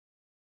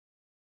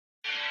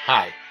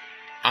Hi,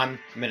 I'm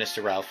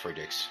Minister Ralf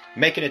Friedrichs.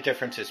 Making a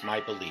difference is my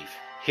belief.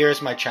 Here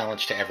is my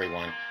challenge to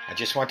everyone. I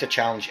just want to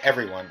challenge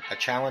everyone, a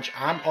challenge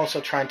I'm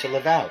also trying to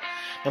live out.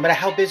 No matter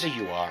how busy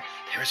you are,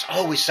 there is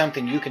always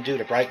something you can do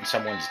to brighten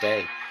someone's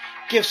day.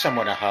 Give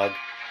someone a hug.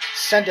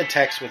 Send a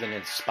text with an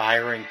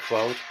inspiring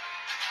quote.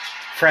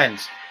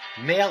 Friends,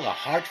 mail a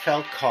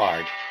heartfelt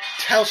card.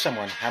 Tell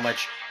someone how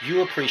much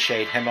you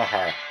appreciate him or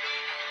her.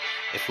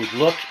 If we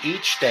look,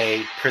 each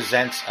day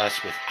presents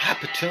us with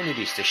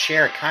opportunities to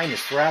share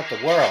kindness throughout the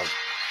world.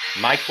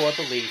 My core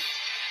belief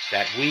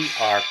that we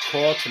are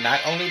called to not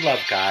only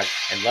love God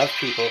and love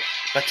people,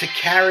 but to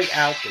carry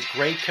out the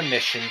Great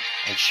Commission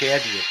and share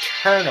the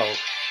eternal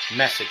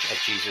message of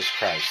Jesus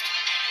Christ.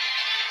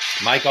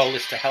 My goal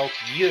is to help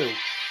you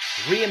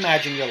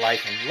reimagine your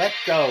life and let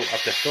go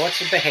of the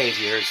thoughts and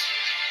behaviors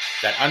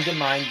that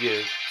undermine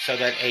you so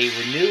that a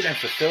renewed and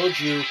fulfilled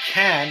you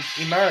can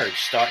emerge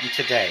starting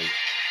today.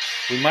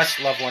 We must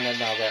love one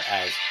another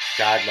as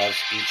God loves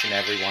each and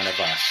every one of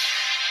us.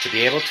 To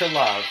be able to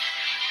love,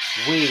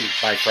 we,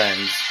 my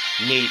friends,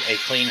 need a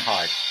clean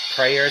heart.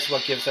 Prayer is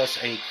what gives us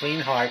a clean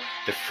heart.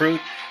 The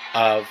fruit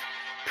of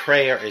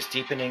prayer is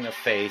deepening of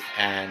faith,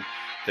 and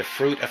the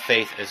fruit of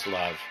faith is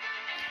love.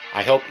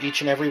 I hope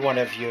each and every one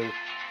of you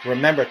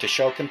remember to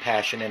show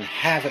compassion and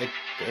have a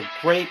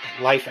great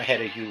life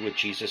ahead of you with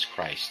Jesus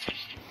Christ.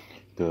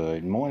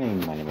 Good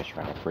morning. My name is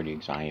Ralf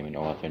Friedrichs. I am an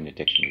author and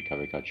addiction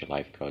recovery coach, a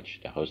life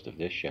coach, the host of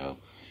this show,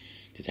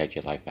 To Take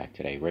Your Life Back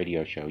Today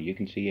radio show. You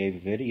can see a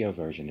video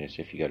version of this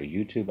if you go to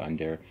YouTube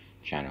under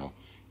channel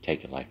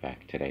Take Your Life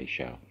Back Today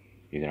show.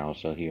 You can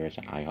also hear us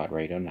on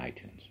iHeartRadio and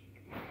iTunes.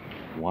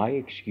 Why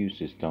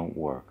excuses don't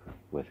work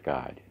with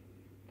God.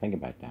 Think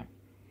about that.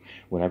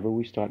 Whenever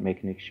we start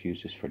making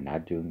excuses for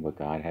not doing what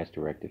God has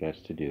directed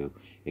us to do,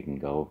 it can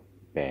go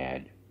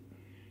bad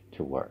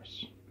to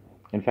worse.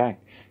 In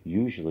fact,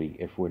 usually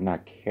if we're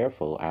not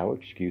careful, our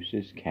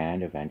excuses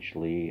can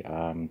eventually,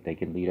 they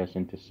can lead us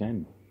into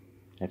sin.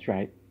 That's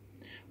right.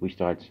 We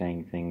start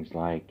saying things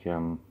like,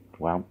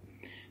 well,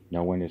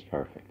 no one is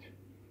perfect.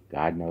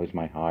 God knows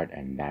my heart,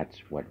 and that's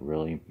what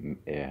really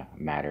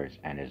matters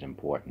and is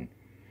important.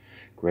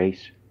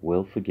 Grace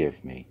will forgive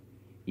me,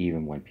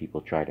 even when people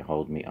try to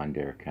hold me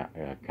under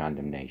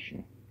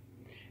condemnation.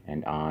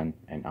 And on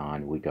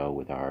we go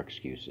with our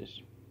excuses.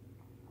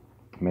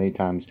 Many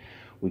times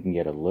we can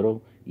get a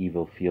little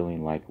evil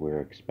feeling like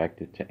we're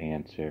expected to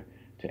answer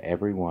to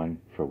everyone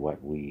for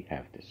what we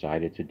have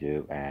decided to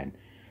do, and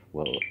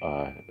will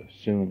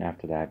soon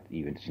after that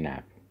even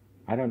snap.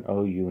 I don't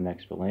owe you an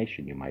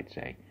explanation, you might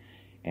say.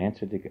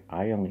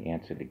 I only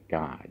answer to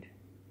God.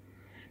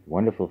 The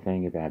wonderful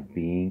thing about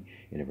being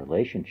in a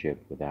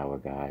relationship with our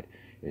God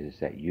is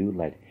that you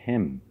let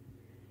Him.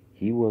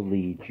 He will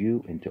lead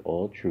you into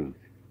all truth.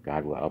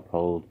 God will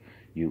uphold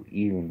you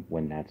even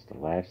when that's the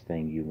last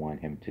thing you want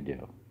Him to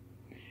do.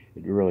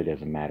 It really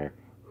doesn't matter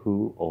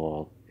who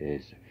all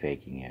is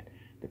faking it.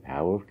 The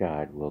power of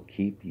God will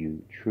keep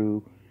you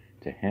true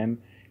to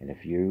Him, and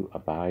if you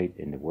abide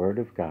in the Word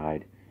of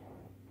God,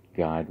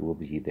 God will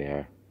be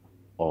there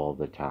all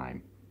the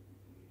time.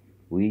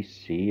 We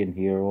see and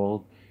hear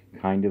all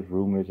kind of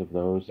rumors of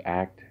those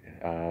act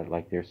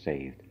like they're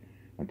saved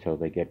until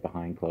they get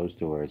behind closed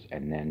doors,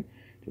 and then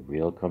the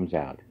real comes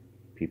out.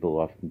 People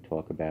often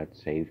talk about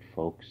saved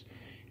folks,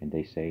 and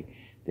they say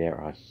there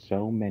are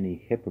so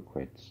many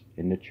hypocrites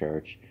in the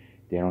church,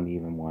 they don't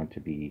even want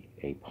to be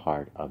a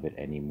part of it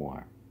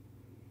anymore.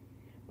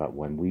 But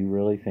when we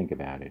really think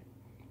about it,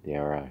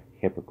 there are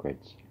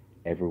hypocrites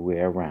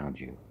everywhere around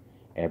you,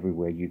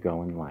 everywhere you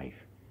go in life,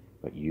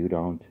 but you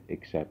don't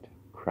accept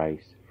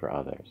Christ for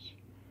others.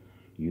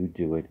 You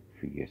do it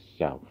for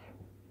yourself.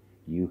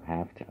 You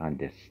have to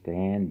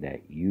understand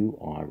that you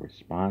are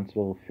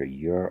responsible for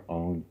your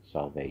own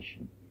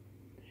salvation.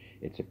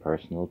 It's a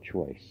personal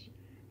choice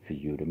for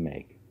you to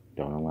make.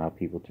 Don't allow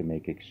people to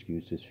make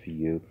excuses for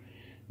you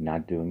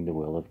not doing the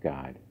will of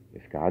God.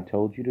 If God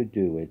told you to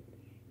do it,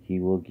 He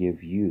will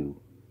give you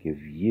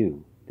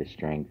the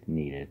strength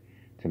needed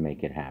to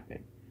make it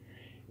happen.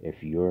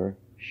 If you're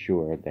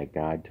sure that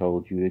God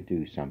told you to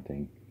do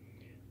something,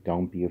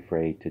 don't be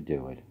afraid to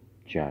do it.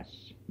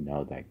 Just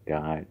know that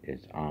God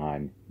is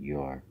on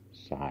your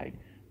side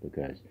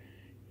because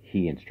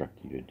He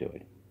instructed you to do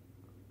it.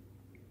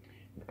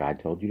 If God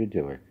told you to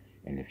do it,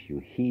 and if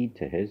you heed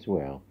to His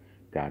will,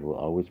 God will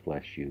always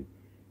bless you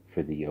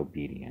for the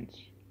obedience.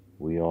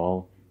 We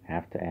all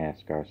have to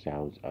ask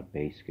ourselves a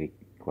basic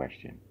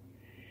question.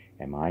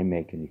 Am I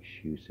making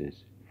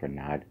excuses for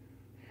not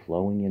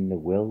flowing in the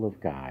will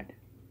of God?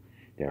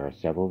 There are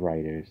several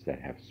writers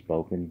that have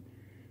spoken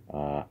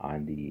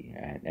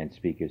and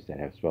speakers that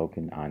have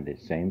spoken on the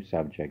same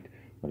subject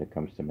when it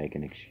comes to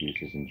making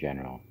excuses in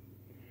general.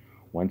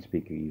 One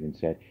speaker even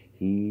said,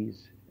 he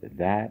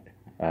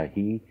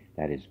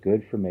that is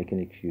good for making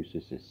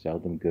excuses is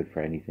seldom good for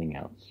anything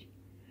else.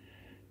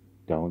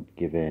 Don't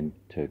give in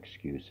to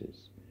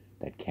excuses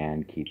that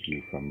can keep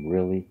you from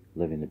really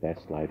living the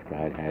best life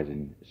God has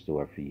in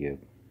store for you.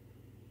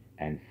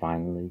 And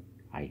finally,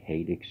 I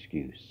hate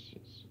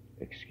excuses.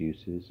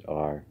 Excuses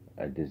are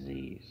a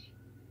disease.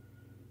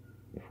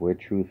 If we're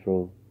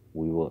truthful,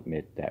 we will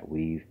admit that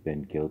we've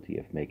been guilty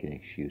of making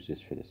excuses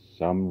for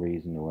some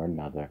reason or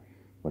another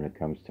when it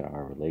comes to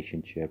our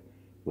relationship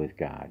with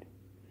God.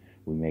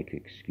 We make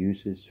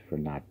excuses for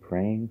not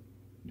praying,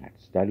 not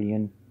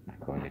studying, not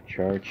going to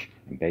church,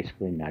 and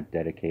basically not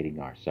dedicating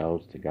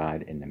ourselves to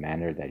God in the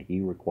manner that He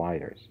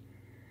requires.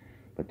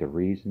 But the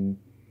reason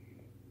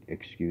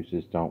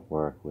excuses don't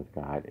work with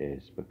God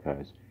is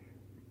because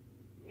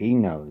He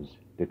knows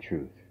the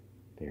truth.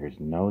 There is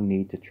no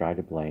need to try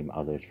to blame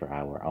others for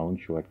our own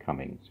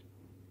shortcomings.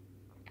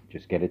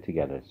 Just get it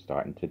together,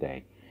 starting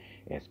today.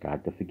 Ask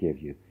God to forgive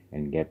you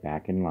and get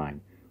back in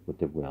line with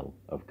the will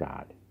of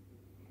God.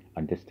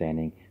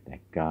 Understanding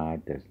that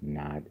God does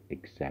not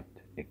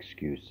accept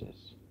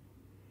excuses.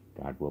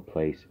 God will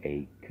place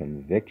a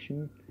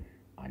conviction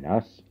on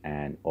us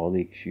and all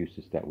the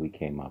excuses that we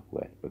came up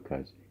with,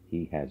 because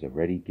He has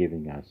already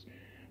given us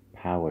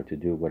power to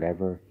do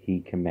whatever He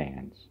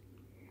commands.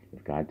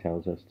 If God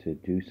tells us to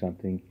do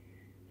something,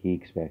 He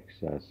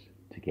expects us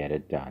to get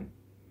it done.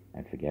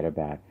 And forget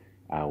about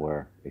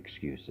our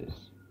excuses.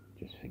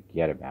 Just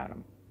forget about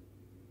them.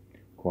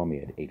 Call me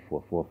at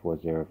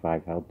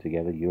 844-405-HELP.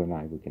 Together, you and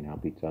I, we can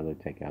help each other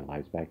take our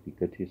lives back. Be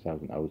good to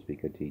yourselves and always be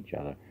good to each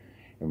other.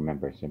 And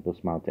remember, a simple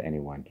smile to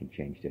anyone can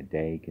change their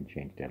day, can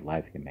change their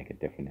life, can make a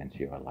difference into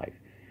your life.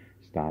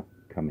 Stop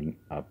coming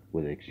up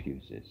with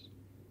excuses.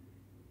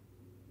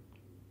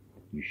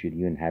 You should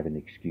even have an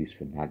excuse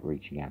for not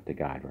reaching out to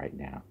God right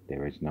now.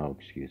 There is no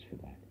excuse for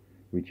that.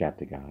 Reach out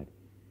to God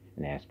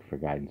and ask for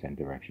guidance and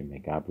direction. May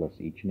God bless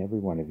each and every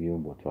one of you,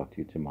 and we'll talk to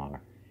you tomorrow.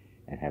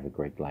 And have a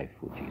great life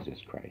with Jesus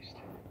Christ.